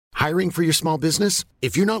Hiring for your small business?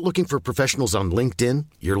 If you're not looking for professionals on LinkedIn,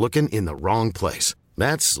 you're looking in the wrong place.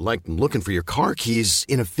 That's like looking for your car keys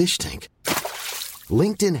in a fish tank.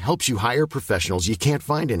 LinkedIn helps you hire professionals you can't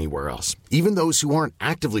find anywhere else, even those who aren't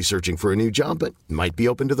actively searching for a new job but might be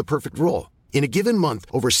open to the perfect role. In a given month,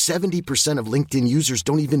 over 70% of LinkedIn users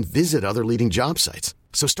don't even visit other leading job sites.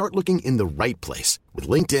 So start looking in the right place. With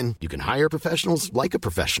LinkedIn, you can hire professionals like a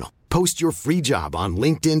professional. Post your free job on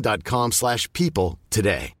linkedin.com/people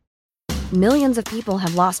today. Millions of people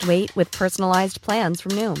have lost weight with personalized plans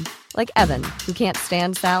from Noom. Like Evan, who can't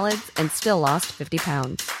stand salads and still lost 50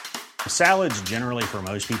 pounds. Salads generally for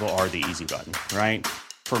most people are the easy button, right?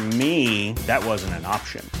 For me, that wasn't an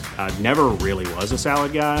option. I never really was a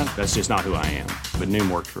salad guy. That's just not who I am. But Noom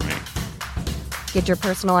worked for me. Get your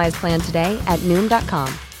personalized plan today at Noom.com.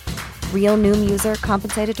 Real Noom user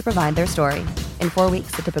compensated to provide their story. In 4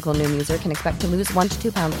 weeks, the typical Noom user can expect to lose 1 to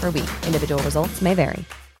 2 pounds per week. Individual results may vary.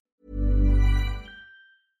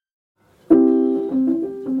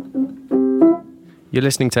 You're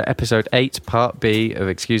listening to episode 8, part B of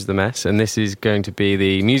Excuse the Mess, and this is going to be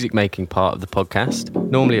the music making part of the podcast.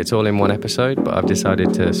 Normally it's all in one episode, but I've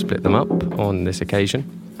decided to split them up on this occasion.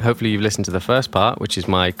 Hopefully you've listened to the first part, which is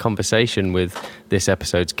my conversation with this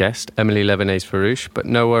episode's guest, Emilie Levienaise-Farrouch, but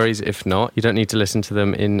no worries if not. You don't need to listen to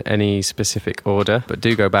them in any specific order, but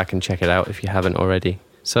do go back and check it out if you haven't already.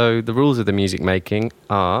 So the rules of the music making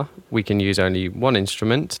are we can use only one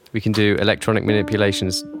instrument. We can do electronic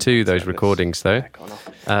manipulations to those recordings though.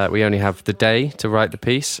 We only have the day to write the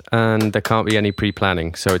piece and there can't be any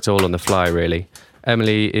pre-planning, so it's all on the fly really.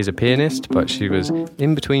 Emilie is a pianist, but she was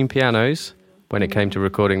in between pianos when it came to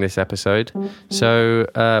recording this episode. So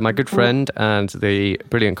my good friend and the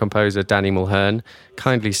brilliant composer Danny Mulhern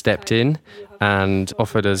kindly stepped in and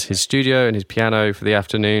offered us his studio and his piano for the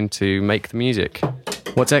afternoon to make the music.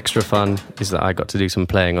 What's extra fun is that I got to do some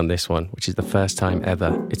playing on this one, which is the first time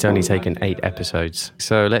ever. It's only taken 8 episodes.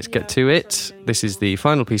 So let's get to it. This is the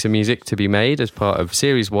final piece of music to be made as part of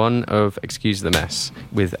Series 1 of Excuse the Mess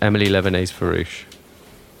with Emilie Levienaise-Farrouch.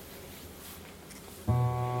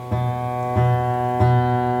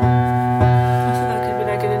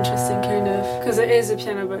 Because it is a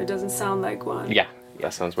piano, but it doesn't sound like one. Yeah,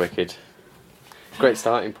 that sounds wicked. Great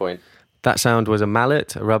starting point. That sound was a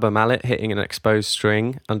mallet, a rubber mallet hitting an exposed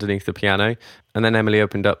string underneath the piano. And then Emilie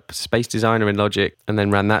opened up Space Designer in Logic and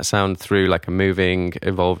then ran that sound through like a moving,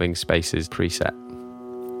 evolving spaces preset.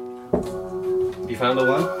 You found the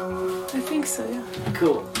one? I think so, yeah.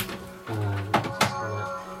 Cool.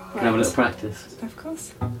 Can have a little practice? Of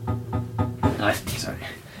course. Sorry.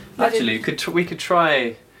 Actually, we could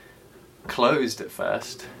try closed at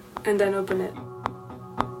first. And then open it.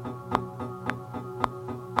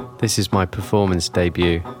 This is my performance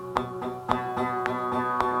debut.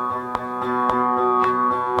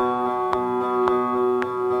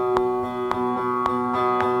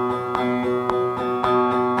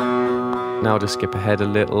 Now I'll just skip ahead a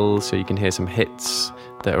little so you can hear some hits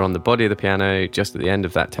that are on the body of the piano just at the end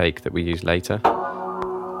of that take that we use later.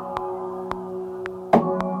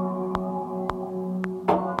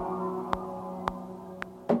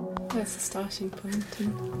 That's the starting point.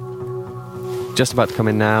 Just about to come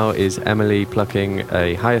in now is Emilie plucking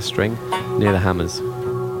a higher string near the hammers.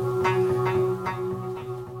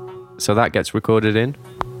 So that gets recorded in.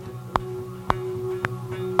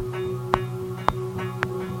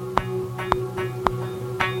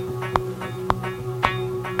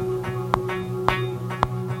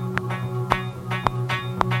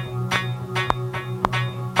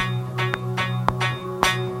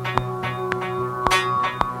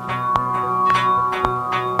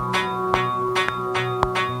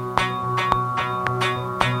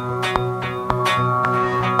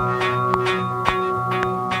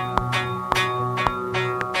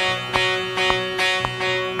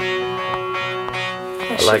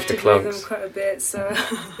 I like the clogs. Quite a bit, so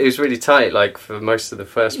it was really tight, like for most of the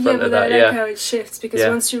first front of that. I like how it shifts because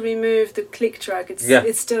once you remove the click track, it's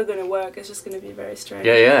still going to work. It's just going to be very strange.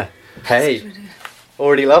 Yeah. Hey,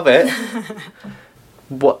 already love it.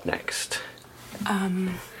 What next?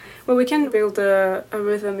 Well, we can build a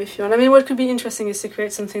rhythm if you want. I mean, what could be interesting is to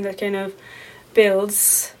create something that kind of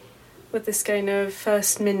builds with this kind of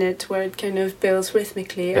first minute where it kind of builds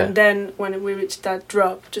rhythmically, and then when we reach that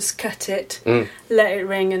drop, just cut it, let it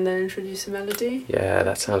ring, and then introduce a melody. Yeah,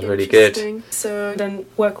 that sounds really good. So then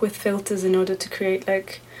work with filters in order to create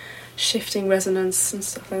like shifting resonance and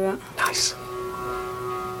stuff like that. Nice.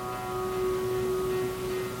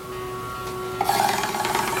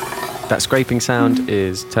 That scraping sound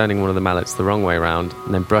is turning one of the mallets the wrong way around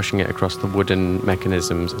and then brushing it across the wooden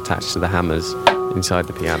mechanisms attached to the hammers inside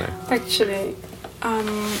the piano. Actually,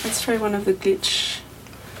 Let's try one of the glitch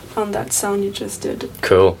on that sound you just did.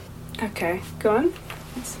 Cool. Okay, go on.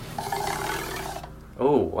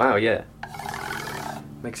 Oh, wow, yeah.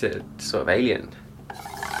 Makes it sort of alien.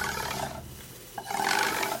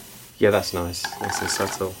 Yeah, that's nice. Nice and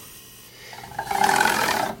subtle.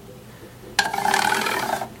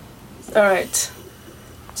 Alright,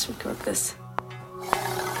 let's record this.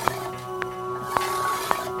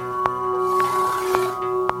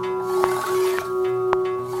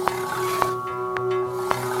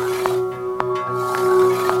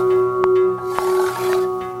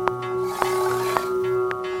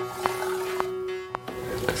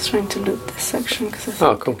 Trying to loop this section because I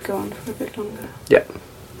think cool. it could go on for a bit longer. Yeah.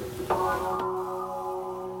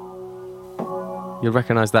 You'll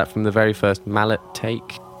recognise that from the very first mallet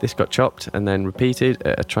take. This got chopped and then repeated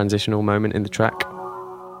at a transitional moment in the track.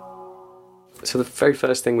 So the very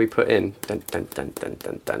first thing we put in, dun dun dun dun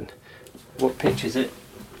dun dun. What pitch is it?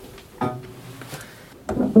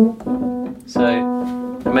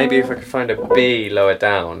 So maybe if I could find a B lower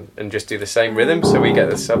down and just do the same rhythm so we get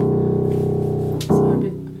the sub.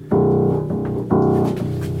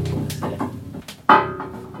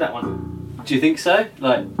 That one. Do you think so?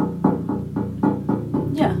 Like.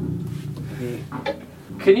 Yeah.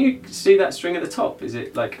 Can you see that string at the top? Is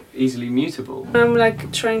it like easily mutable? I'm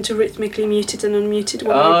like trying to rhythmically mute it and unmute it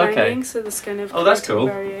while we're banging, so this kind of that's cool.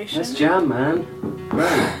 variation. Let's jam, man.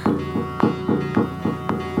 Great.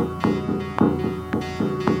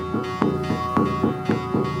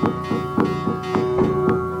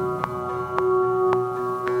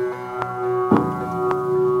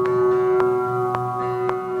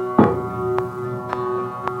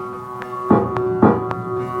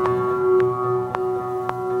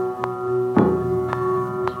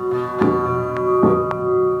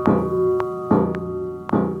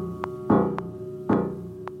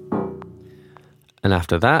 And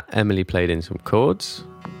after that, Emilie played in some chords.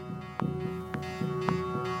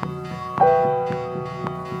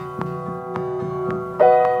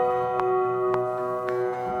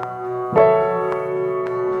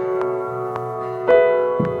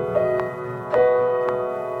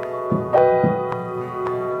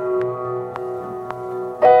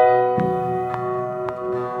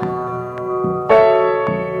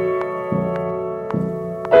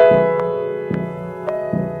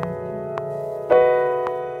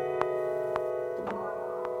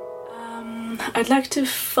 I'd like to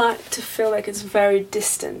feel like it's very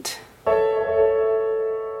distant.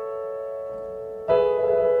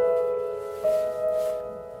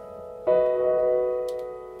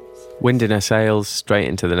 Wind in her sails, straight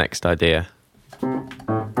into the next idea.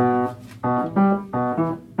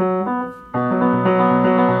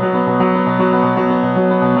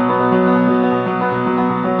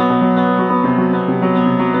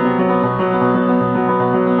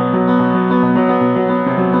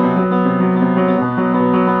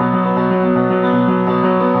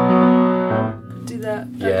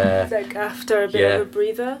 After a bit of a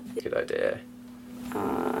breather. Good idea.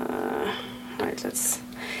 Right, let's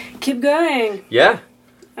keep going. Yeah.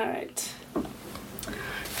 Alright.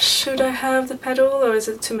 Should I have the pedal or is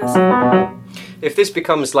it too messy? If this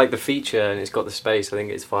becomes like the feature and it's got the space, I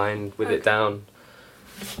think it's fine with it down.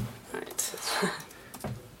 Right.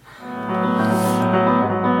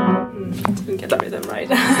 Didn't get the rhythm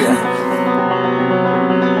right.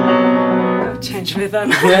 I'll change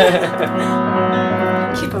rhythm.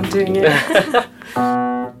 Keep on doing it.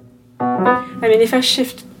 I mean, if I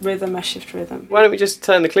shift rhythm, I shift rhythm. Why don't we just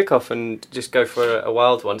turn the click off and just go for a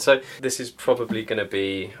wild one? So this is probably going to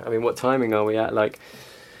be, I mean, what timing are we at? Like,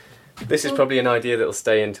 this is probably an idea that'll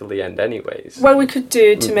stay until the end anyways. What we could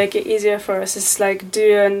do to make it easier for us is like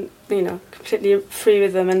do an, completely free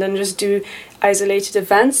rhythm and then just do isolated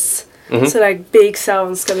events. Mm-hmm. So like big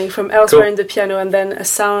sounds coming from elsewhere in the piano and then a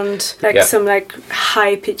sound, some like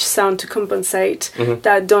high-pitched sound to compensate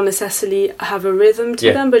that don't necessarily have a rhythm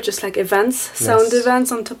to them, but just like events, sound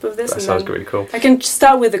events on top of this. That sounds really cool. I can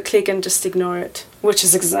start with a click and just ignore it, which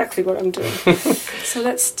is exactly what I'm doing. So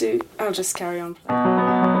I'll just carry on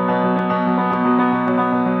playing.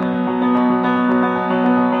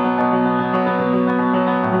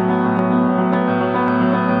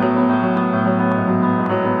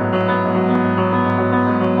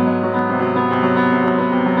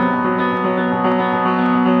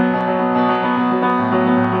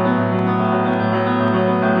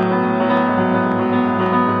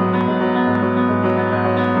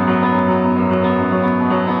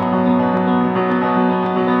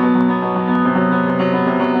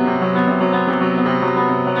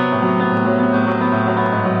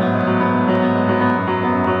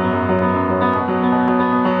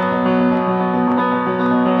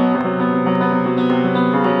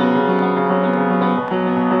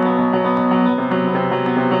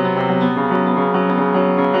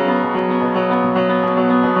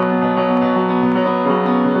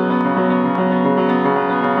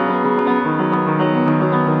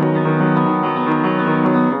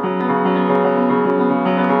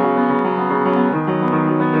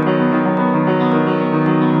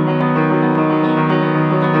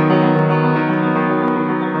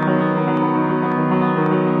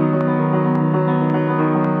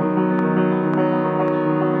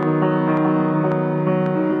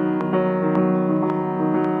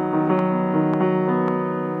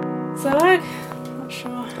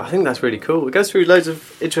 think that's really cool. It goes through loads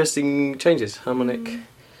of interesting changes, harmonic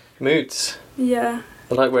moods. Yeah.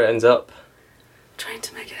 I like where it ends up. Trying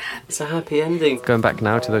to make it happy. It's a happy ending. Going back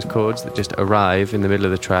now to those chords that just arrive in the middle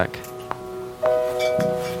of the track.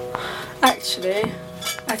 Actually,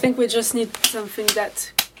 I think we just need something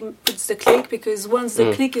that puts the click, because once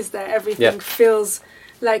the click is there, everything feels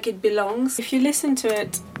like it belongs. If you listen to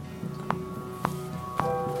it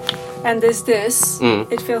and there's this,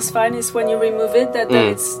 it feels fine. It's when you remove it that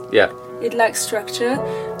then it lacks structure.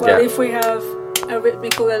 Well, if we have a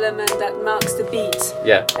rhythmical element that marks the beat,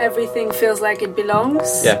 everything feels like it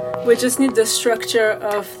belongs. We just need the structure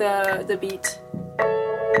of the beat.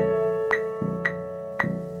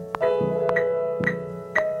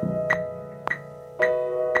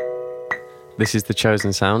 This is the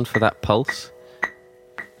chosen sound for that pulse.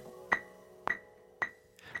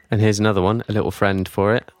 And here's another one, a little friend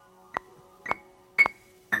for it.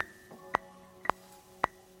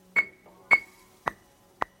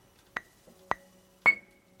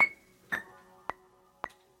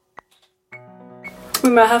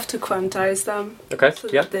 We might have to quantize them. Okay, so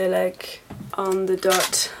that they're like on the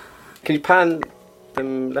dot. Can you pan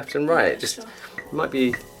them left and right? Yeah, sure. It might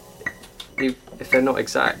be, if they're not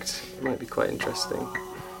exact, it might be quite interesting.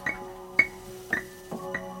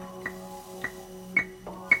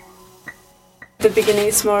 At the beginning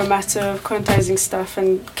it's more a matter of quantizing stuff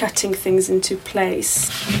and cutting things into place.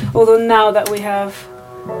 Although now that we have,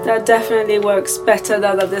 that definitely works better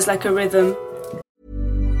now that there's like a rhythm.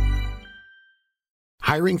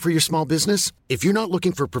 Hiring for your small business? If you're not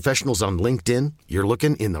looking for professionals on LinkedIn, you're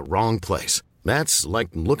looking in the wrong place. That's like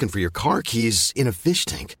looking for your car keys in a fish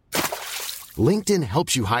tank. LinkedIn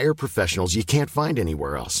helps you hire professionals you can't find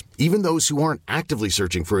anywhere else, even those who aren't actively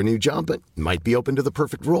searching for a new job but might be open to the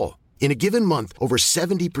perfect role. In a given month, over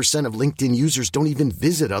 70% of LinkedIn users don't even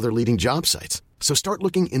visit other leading job sites. So start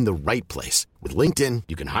looking in the right place. With LinkedIn,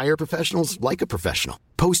 you can hire professionals like a professional.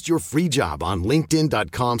 Post your free job on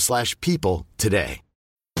linkedin.com/people today.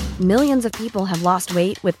 Millions of people have lost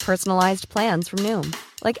weight with personalized plans from Noom.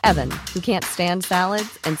 Like Evan, who can't stand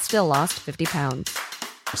salads and still lost 50 pounds.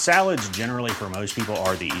 Salads generally for most people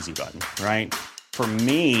are the easy button, right? For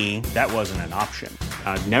me, that wasn't an option.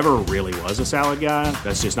 I never really was a salad guy.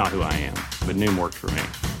 That's just not who I am. But Noom worked for me.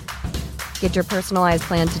 Get your personalized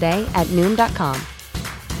plan today at Noom.com.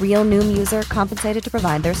 Real Noom user compensated to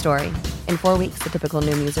provide their story. In 4 weeks, the typical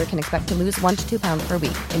Noom user can expect to lose 1 to 2 pounds per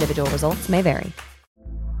week. Individual results may vary.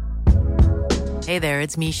 Hey there,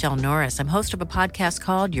 it's Michelle Norris. I'm host of a podcast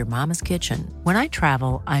called Your Mama's Kitchen. When I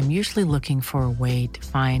travel, I'm usually looking for a way to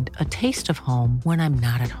find a taste of home when I'm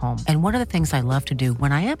not at home. And one of the things I love to do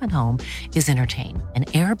when I am at home is entertain. And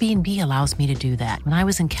Airbnb allows me to do that. When I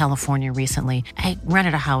was in California recently, I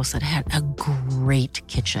rented a house that had a great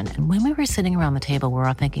kitchen. And when we were sitting around the table, we were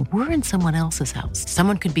all thinking, we're in someone else's house.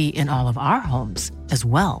 Someone could be in all of our homes as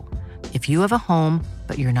well. If you have a home,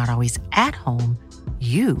 but you're not always at home,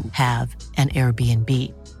 you have an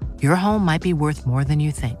Airbnb. Your home might be worth more than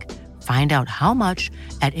you think. Find out how much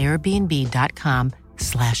at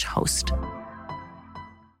airbnb.com/host.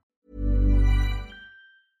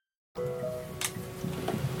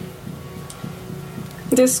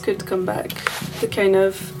 This could come back. The kind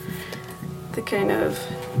of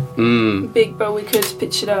big, but we could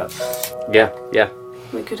pitch it up. Yeah.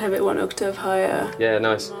 We could have it 1 octave higher. Yeah,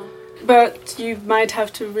 nice. But you might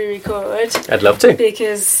have to re-record. I'd love to.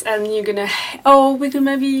 Because, and you're gonna, we could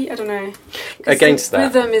maybe, I don't know. Against that.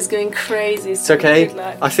 Rhythm is going crazy. It's okay.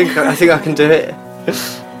 I think I can do it.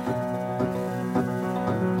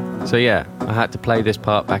 So yeah, I had to play this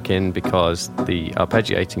part back in because the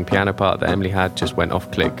arpeggiating piano part that Emilie had just went off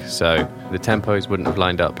click. So the tempos wouldn't have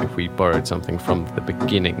lined up if we borrowed something from the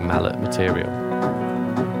beginning mallet material.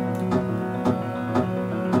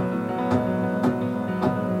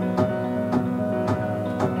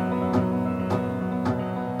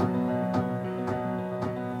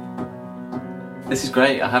 This is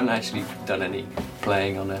great. I haven't actually done any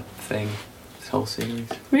playing on a thing this whole series.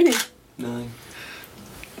 Really? No.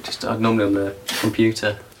 Just I'm normally on the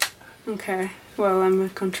computer. Okay. Well, I'm a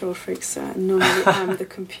control freak, so normally I'm the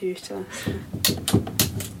computer. So.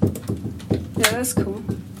 Yeah, that's cool.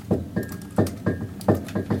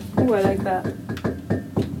 Oh, I like that.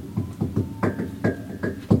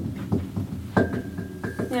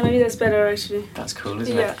 Yeah, maybe that's better actually. That's cool,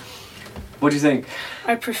 isn't it? it? What do you think?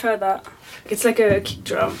 I prefer that. It's like a kick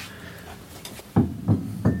drum.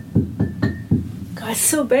 God, it's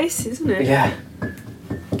so bassy, isn't it? Yeah.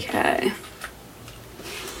 Okay.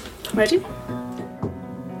 Ready?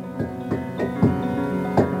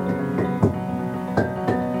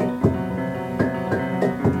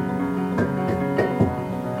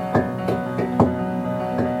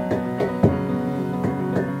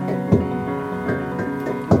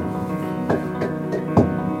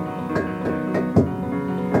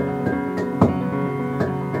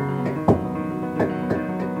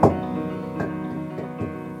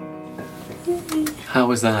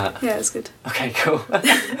 was that? Yeah, it's good. Okay, cool.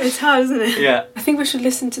 It's hard, isn't it? Yeah. I think we should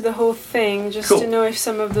listen to the whole thing just Cool. to know if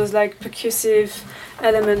some of those like percussive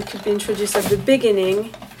element could be introduced at the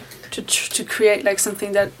beginning to create like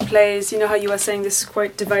something that plays. You know how you were saying this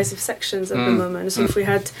quite divisive sections at the moment. So if we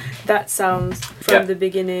had that sound from the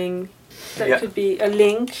beginning, that could be a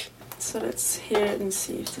link. So let's hear it and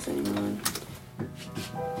see if there's any more.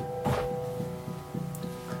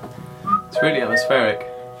 It's really atmospheric.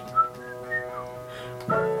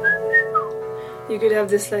 You could have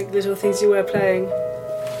this like little things you were playing.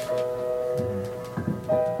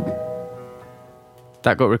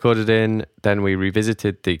 That got recorded in, then we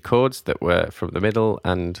revisited the chords that were from the middle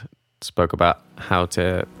and spoke about how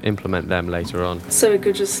to implement them later on. So we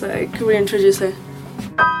could just like reintroduce it.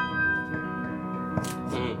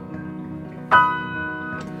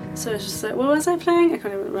 So it's just like, what was I playing? I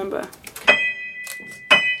can't even remember.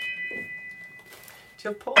 Do you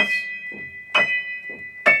have pulse?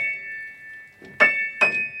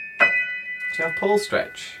 Do you have pull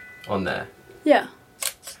stretch on there? Yeah.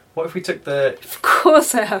 What if we took the... Of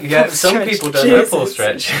course I have. Yeah, pull some stretch. people don't Jesus. know pull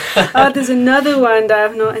stretch. There's another one that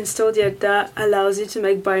I've not installed yet that allows you to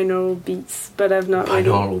make binaural beats, but I've not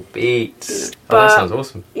Binaural beats. Yeah. Oh, that sounds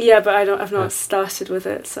awesome. Yeah, but I've not started with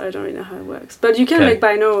it, so I don't really know how it works. But you can make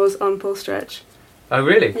binaurals on pull stretch. Oh,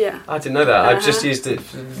 really? Yeah. I didn't know that. I've just used it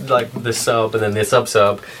like the sub and then the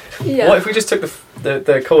sub. Yeah. What if we just took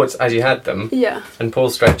the chords as you had them and pull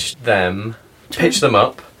stretched them, pitch them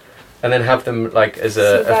up, and then have them like as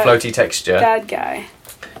a floaty texture? That guy.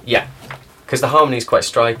 Yeah. Because the harmony's quite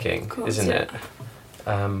striking, Of course, isn't it?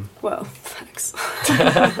 Well, thanks.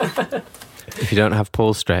 If you don't have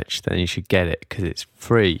pull stretch, then you should get it because it's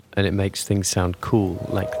free and it makes things sound cool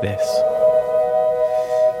like this.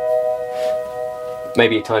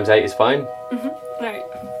 Maybe times 8 is fine. Right.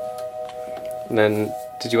 And then,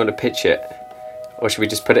 did you want to pitch it? Or should we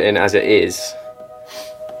just put it in as it is?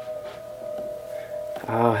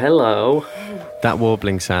 Oh, hello. That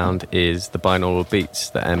warbling sound is the binaural beats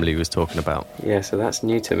that Emilie was talking about. Yeah, so that's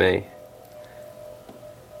new to me.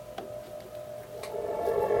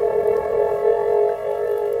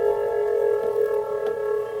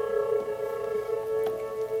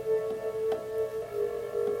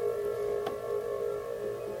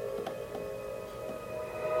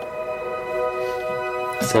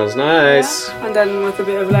 Sounds nice. Yeah. And then with a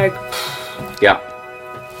bit of like... Yeah.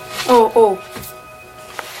 Oh.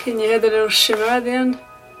 Can you hear the little shimmer at the end?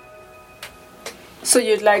 So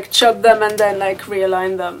you'd like chop them and then like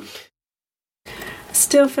realign them. I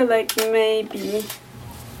still feel like maybe,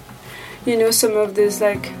 some of these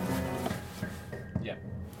like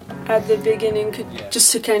at the beginning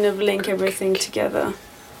just to kind of link everything together.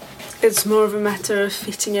 It's more of a matter of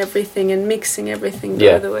fitting everything and mixing everything.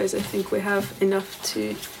 But otherwise I think we have enough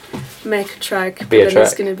to make a track. But then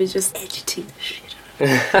it's going to be just editing the shit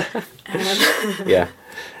out of it. Yeah.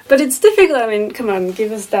 But it's difficult. I mean, come on,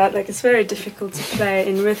 give us that. Like, it's very difficult to play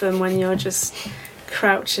in rhythm when you're just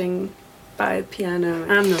crouching by a piano.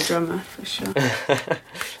 I'm no drummer, for sure.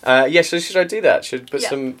 So should I do that? Should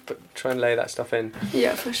try and lay that stuff in?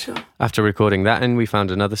 Yeah, for sure. After recording that in, we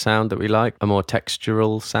found another sound that we like, a more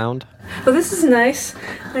textural sound. Well, this is nice.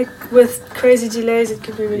 Like, with crazy delays, it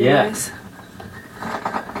could be really nice.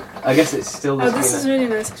 I guess it's still... this is really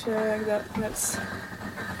nice, actually. I like that. Let's...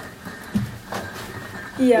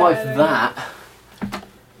 Yeah. What if that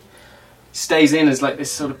stays in as like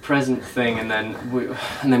this sort of present thing, and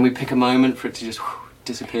then we pick a moment for it to just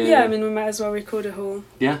disappear? Yeah, I mean, we might as well record a whole...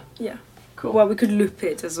 Yeah? Yeah. Cool. Well, we could loop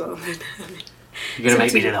it as well. You're going to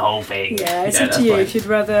make me do the whole thing. Yeah, it's up to you. Fine. If you'd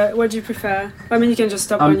rather... What do you prefer? I mean, you can just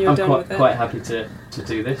stop when you're done with it. I'm quite happy to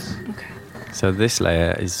do this. Okay. So this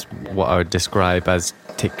layer is what I would describe as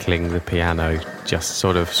tickling the piano, just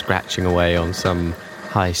sort of scratching away on some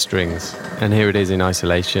high strings. And here it is in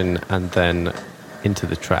isolation and then into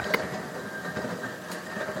the track.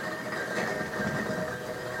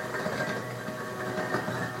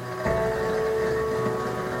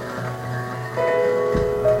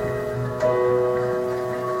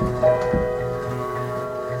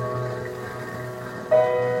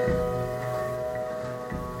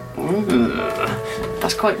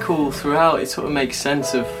 That's quite cool throughout. It sort of makes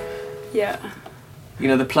sense of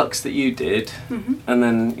the plucks that you did, and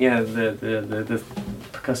then the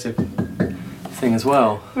percussive thing as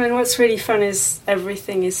well. I mean, what's really fun is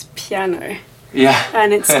everything is piano. Yeah.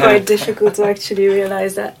 And it's quite difficult to actually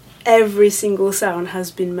realise that every single sound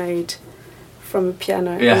has been made from a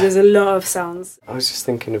piano. Yeah. And there's a lot of sounds. I was just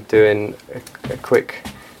thinking of doing a quick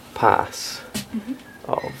pass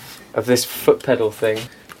of this foot pedal thing.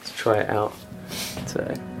 Let's try it out.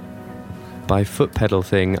 So, by foot pedal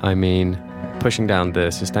thing, I mean pushing down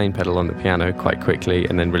the sustain pedal on the piano quite quickly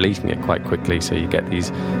and then releasing it quite quickly, so you get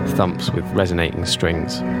these thumps with resonating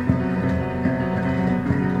strings.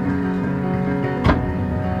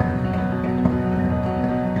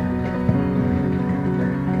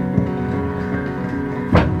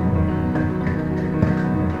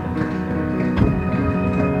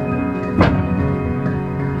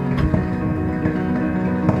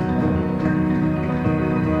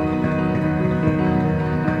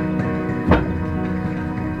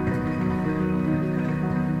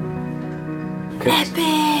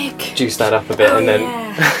 Epic! Juice that up a bit and then...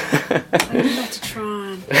 Yeah. I'm about to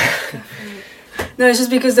try. No, it's just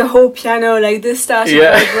because the whole piano, like, this started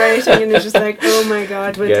vibrating and it's just like, oh my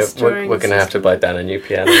god, we're destroying. We're going to have to buy Dan a new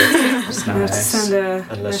piano. I have to send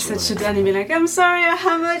a message to Dan and be like, I'm sorry I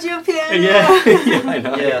hammered your piano. Yeah, I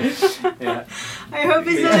know. Yeah. I hope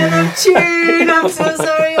it's not enough tune. I'm so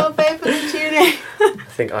sorry, I'll pay for the tuning. I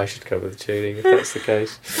think I should go with the tuning if that's the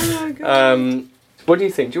case. Oh god. What do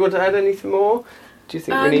you think? Do you want to add anything more? Do you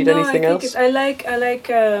think we need anything else? I like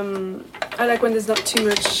when there's not too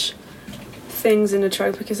much things in a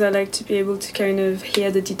track, because I like to be able to kind of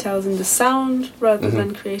hear the details in the sound rather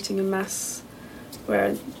than creating a mass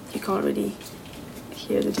where you can't really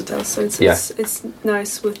hear the details. So it's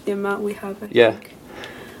nice with the amount we have, I think.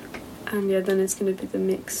 And then it's going to be the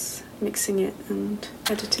mixing it and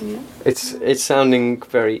editing it. It's sounding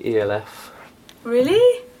very ELF.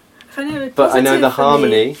 Really? But I know the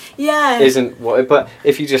harmony isn't what. But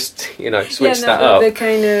if you just switch that up, the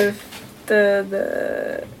kind of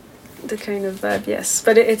the kind of vibe, yes.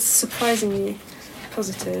 But it's surprisingly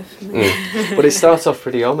positive. Well, it starts off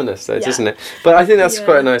pretty ominous, though, doesn't it? But I think that's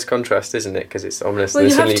quite a nice contrast, isn't it? Because it's ominous. Well,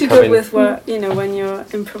 and you have to come go with what when you're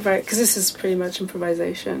because this is pretty much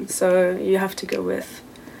improvisation. So you have to go with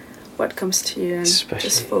what comes to you and especially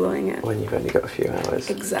just following it when you've only got a few hours.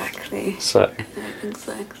 Exactly. So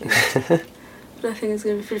exactly. But I think it's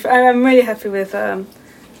going to be pretty fun. I'm really happy with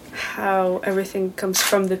how everything comes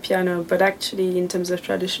from the piano, but actually in terms of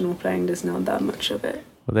traditional playing there's not that much of it.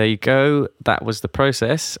 Well, there you go. That was the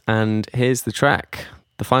process, and here's the track,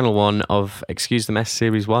 the final one of Excuse the Mess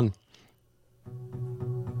Series 1.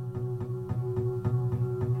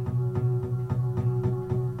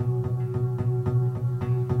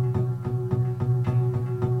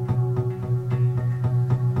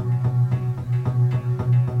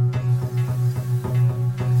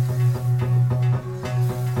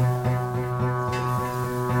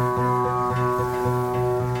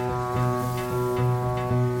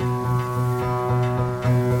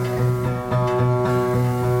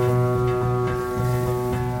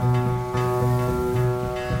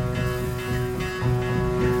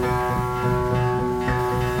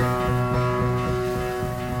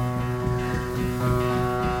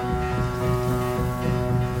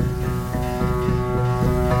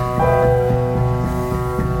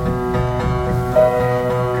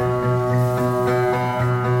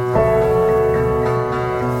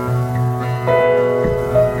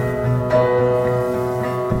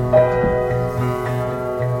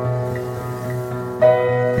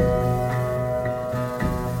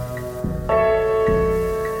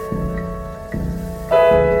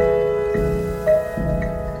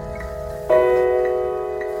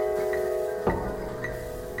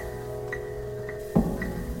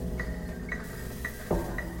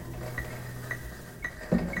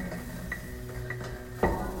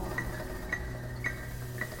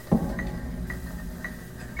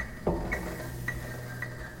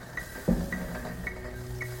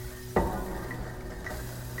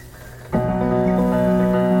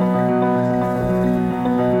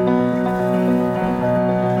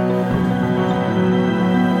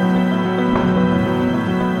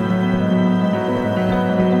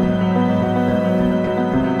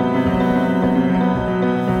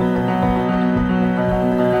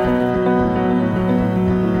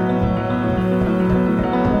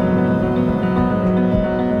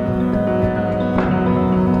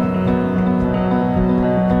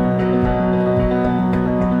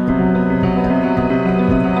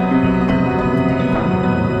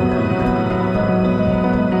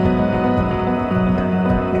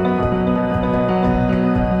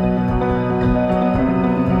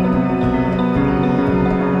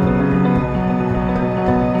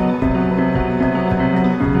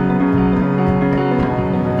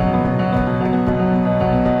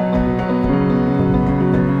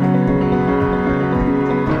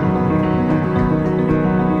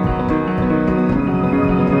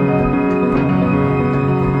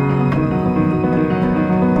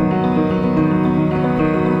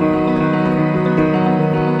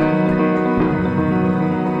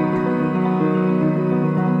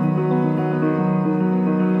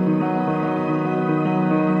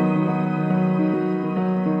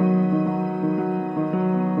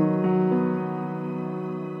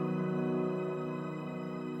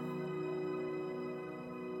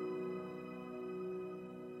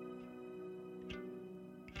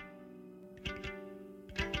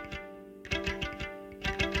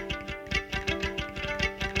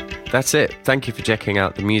 That's it. Thank you for checking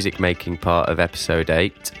out the music making part of episode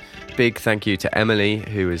 8. Big thank you to Emilie,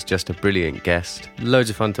 who is just a brilliant guest. Loads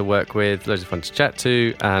of fun to work with, loads of fun to chat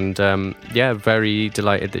to, and very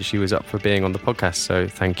delighted that she was up for being on the podcast. So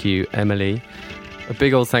thank you, Emilie. A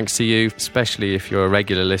big old thanks to you, especially if you're a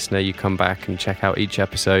regular listener. You come back and check out each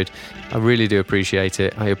episode. I really do appreciate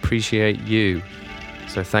it. I appreciate you.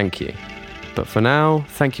 So thank you. But for now,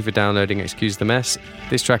 thank you for downloading Excuse the Mess.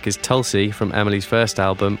 This track is Tulsi from Emilie's first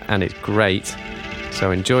album, and it's great.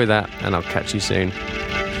 So enjoy that, and I'll catch you soon.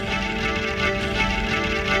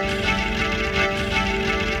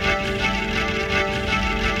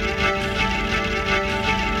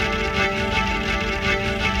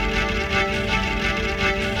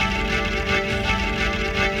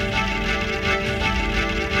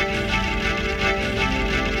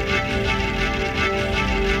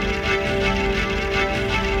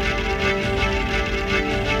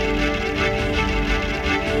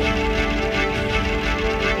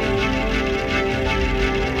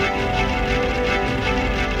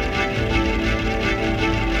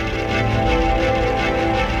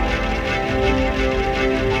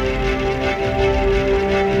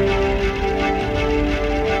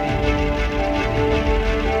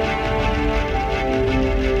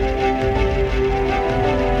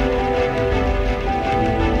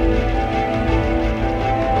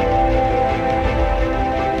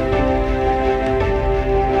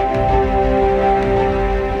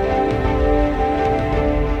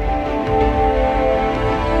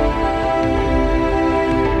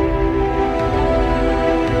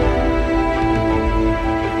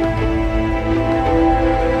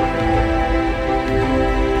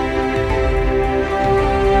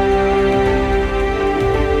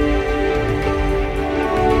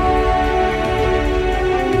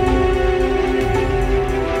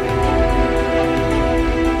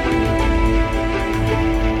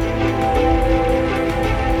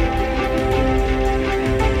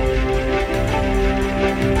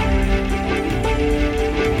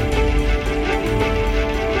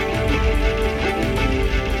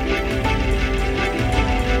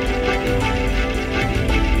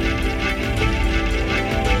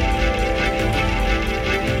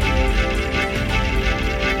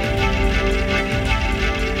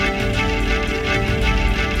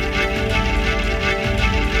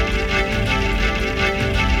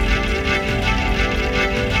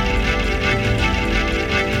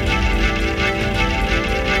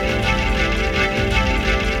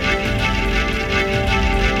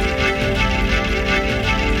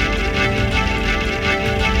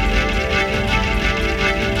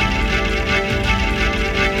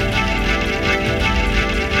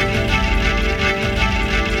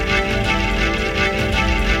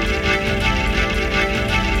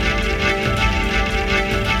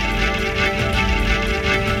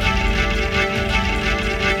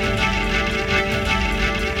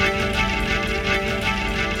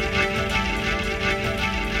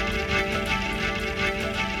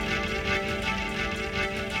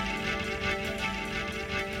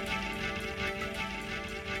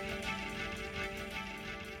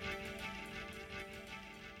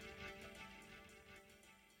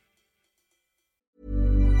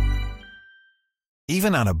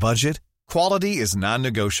 Even on a budget, quality is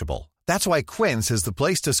non-negotiable. That's why Quince is the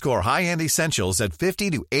place to score high-end essentials at 50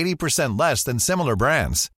 to 80% less than similar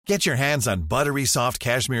brands. Get your hands on buttery soft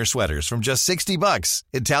cashmere sweaters from just $60,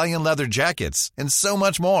 Italian leather jackets, and so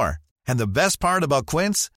much more. And the best part about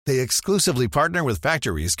Quince, they exclusively partner with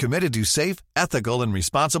factories committed to safe, ethical, and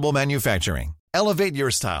responsible manufacturing. Elevate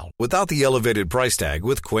your style without the elevated price tag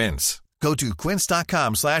with Quince. Go to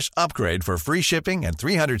quince.com/upgrade for free shipping and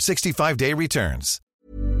 365-day returns.